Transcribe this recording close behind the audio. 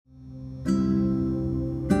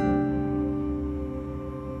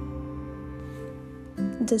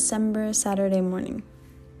December Saturday morning.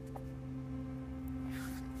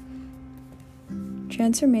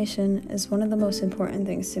 Transformation is one of the most important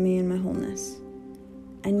things to me in my wholeness.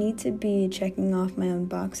 I need to be checking off my own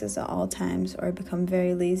boxes at all times or I become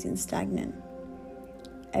very lazy and stagnant.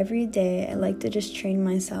 Every day I like to just train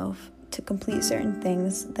myself to complete certain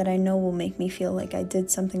things that I know will make me feel like I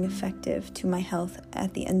did something effective to my health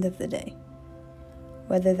at the end of the day.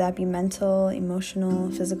 Whether that be mental,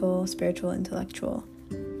 emotional, physical, spiritual, intellectual.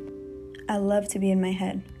 I love to be in my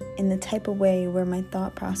head, in the type of way where my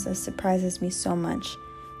thought process surprises me so much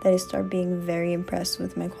that I start being very impressed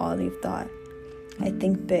with my quality of thought. I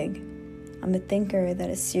think big. I'm a thinker that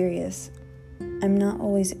is serious. I'm not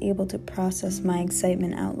always able to process my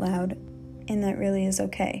excitement out loud, and that really is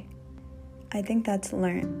okay. I think that's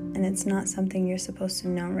learned, and it's not something you're supposed to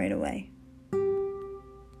know right away.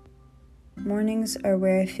 Mornings are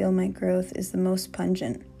where I feel my growth is the most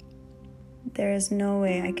pungent. There is no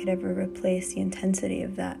way I could ever replace the intensity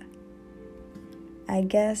of that. I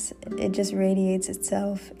guess it just radiates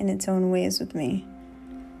itself in its own ways with me.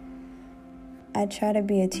 I try to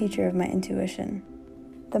be a teacher of my intuition.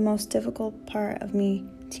 The most difficult part of me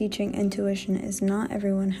teaching intuition is not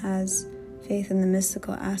everyone has faith in the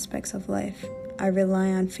mystical aspects of life. I rely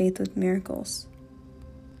on faith with miracles.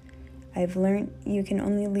 I've learned you can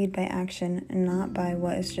only lead by action and not by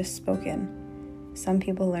what is just spoken. Some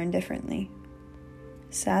people learn differently.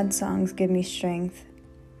 Sad songs give me strength,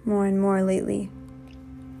 more and more lately.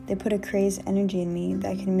 They put a crazed energy in me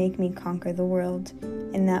that can make me conquer the world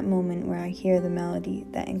in that moment where I hear the melody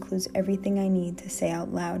that includes everything I need to say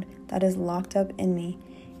out loud that is locked up in me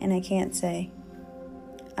and I can't say.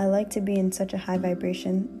 I like to be in such a high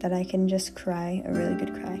vibration that I can just cry a really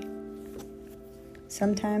good cry.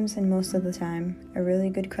 Sometimes and most of the time, a really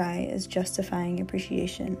good cry is justifying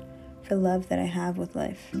appreciation for love that I have with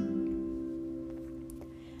life.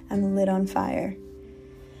 I'm lit on fire.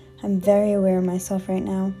 I'm very aware of myself right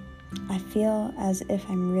now. I feel as if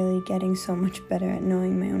I'm really getting so much better at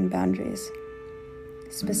knowing my own boundaries.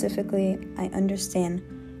 Specifically, I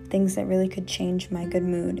understand things that really could change my good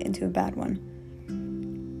mood into a bad one.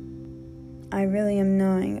 I really am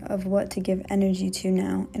knowing of what to give energy to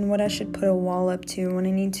now and what I should put a wall up to when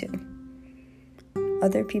I need to.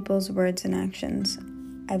 Other people's words and actions.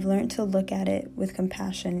 I've learned to look at it with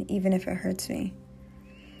compassion even if it hurts me.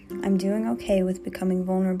 I'm doing okay with becoming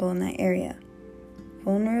vulnerable in that area.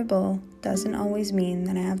 Vulnerable doesn't always mean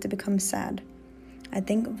that I have to become sad. I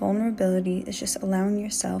think vulnerability is just allowing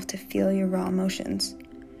yourself to feel your raw emotions.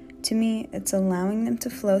 To me, it's allowing them to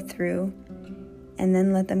flow through and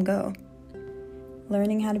then let them go.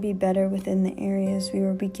 Learning how to be better within the areas we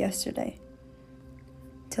were weak yesterday.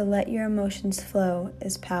 To let your emotions flow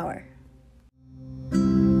is power.